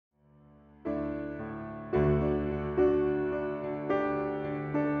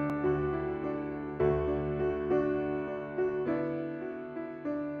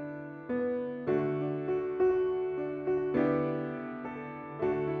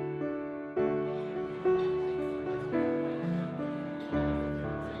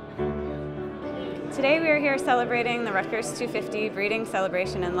Today we are here celebrating the Rutgers 250 breeding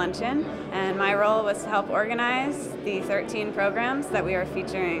celebration and luncheon, and my role was to help organize the 13 programs that we are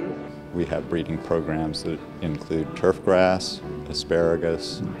featuring. We have breeding programs that include turfgrass,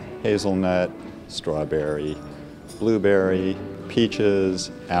 asparagus, hazelnut, strawberry, blueberry,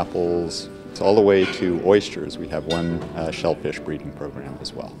 peaches, apples, all the way to oysters. We have one shellfish breeding program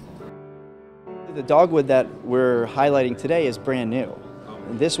as well. The dogwood that we're highlighting today is brand new.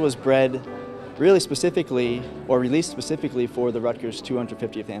 This was bred really specifically, or released specifically for the Rutgers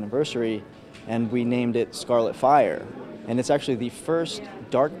 250th anniversary, and we named it Scarlet Fire. And it's actually the first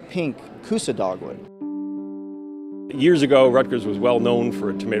dark pink Kusa dogwood. Years ago, Rutgers was well known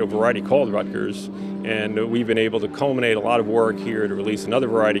for a tomato variety called Rutgers, and we've been able to culminate a lot of work here to release another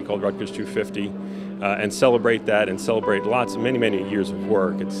variety called Rutgers 250 and celebrate that and celebrate many years of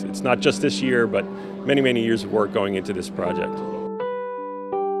work. It's not just this year, but many years of work going into this project.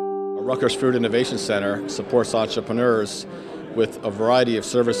 Rutgers Fruit Innovation Center supports entrepreneurs with a variety of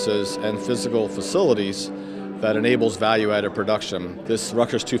services and physical facilities that enables value-added production. This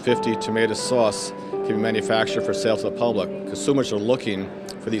Rutgers 250 tomato sauce can be manufactured for sale to the public. Consumers are looking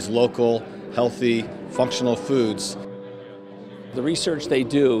for these local, healthy, functional foods. The research they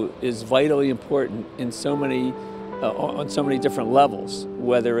do is vitally important in on so many different levels,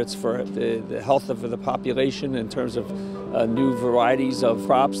 whether it's for the health of the population in terms of new varieties of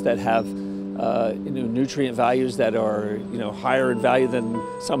crops that have nutrient values that are higher in value than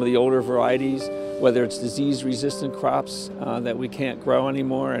some of the older varieties, whether it's disease-resistant crops that we can't grow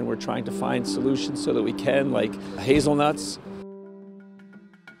anymore and we're trying to find solutions so that we can, like hazelnuts.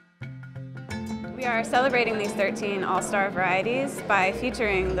 We are celebrating these 13 All-Star Varieties by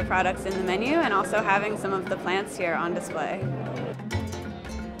featuring the products in the menu and also having some of the plants here on display.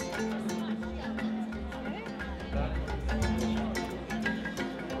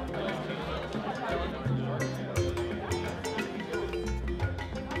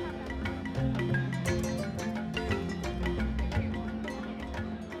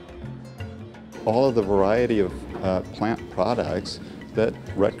 All of the variety of plant products that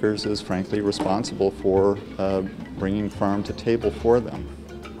Rutgers is frankly responsible for bringing farm to table for them.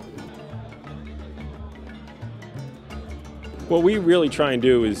 What we really try and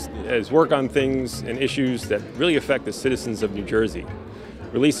do is work on things and issues that really affect the citizens of New Jersey.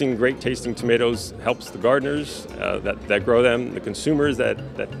 Releasing great tasting tomatoes helps the gardeners that grow them, the consumers that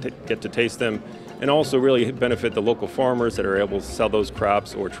get to taste them, and also really benefit the local farmers that are able to sell those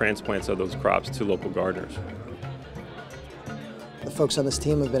crops or transplants of those crops to local gardeners. The folks on this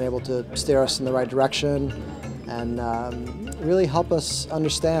team have been able to steer us in the right direction and really help us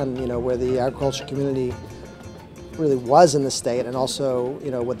understand, where the agriculture community really was in the state, and also,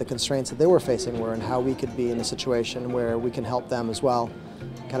 what the constraints that they were facing were, and how we could be in a situation where we can help them as well,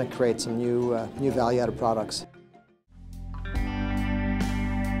 kind of create some new value-added products.